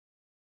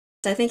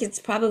I think it's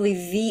probably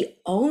the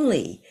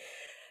only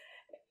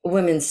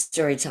women's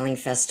storytelling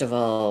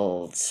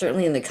festival,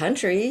 certainly in the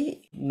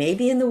country,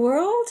 maybe in the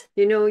world.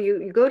 You know,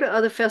 you go to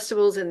other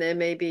festivals and there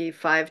may be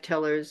five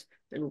tellers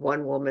and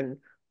one woman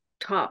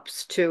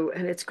tops too.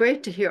 And it's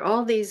great to hear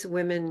all these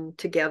women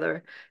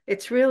together.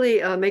 It's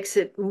really makes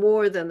it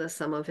more than the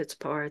sum of its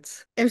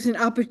parts. There's an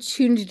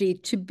opportunity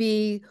to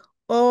be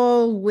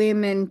all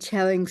women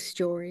telling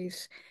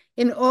stories.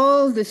 In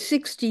all the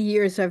 60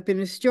 years I've been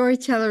a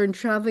storyteller and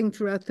traveling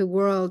throughout the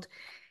world,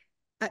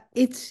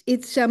 it's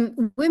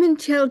women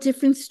tell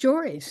different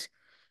stories,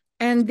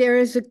 and there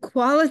is a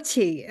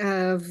quality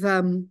of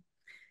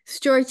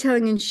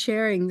storytelling and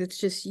sharing that's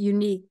just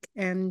unique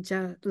and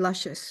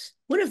luscious.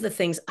 One of the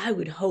things I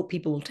would hope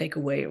people will take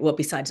away, well,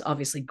 besides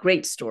obviously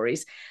great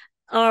stories,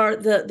 are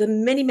the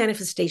many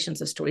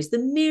manifestations of stories, the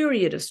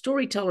myriad of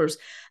storytellers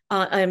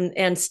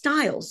and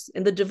styles,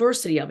 and the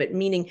diversity of it.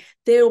 Meaning,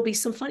 there will be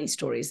some funny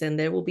stories, and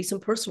there will be some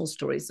personal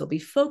stories. There'll be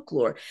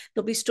folklore.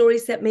 There'll be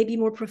stories that may be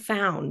more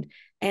profound,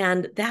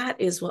 and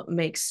that is what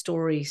makes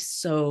stories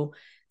so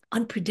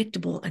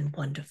unpredictable and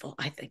wonderful,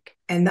 I think.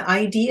 And the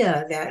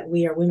idea that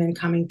we are women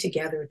coming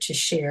together to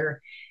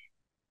share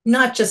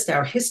not just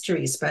our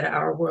histories, but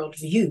our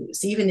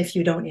worldviews. Even if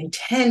you don't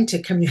intend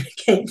to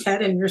communicate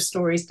that in your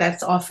stories,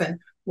 that's often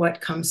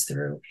what comes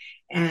through.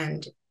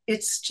 And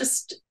it's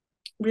just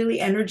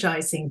really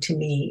energizing to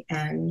me.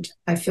 And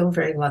I feel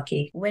very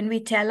lucky. When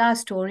we tell our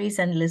stories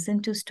and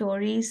listen to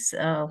stories,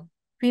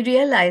 we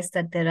realize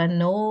that there are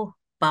no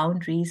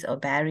boundaries or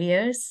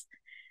barriers,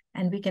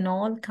 and we can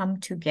all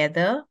come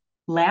together.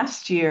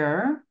 Last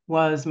year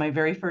was my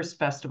very first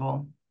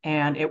festival.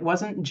 And it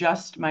wasn't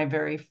just my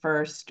very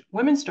first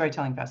women's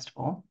storytelling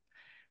festival.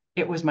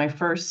 It was my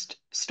first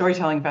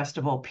storytelling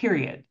festival,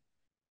 period.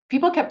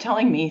 People kept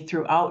telling me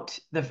throughout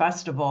the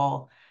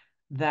festival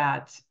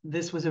that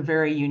this was a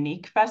very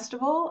unique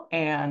festival.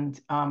 And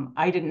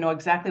I didn't know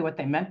exactly what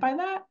they meant by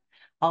that.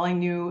 All I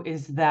knew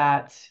is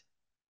that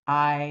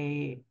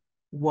I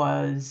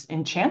was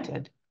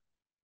enchanted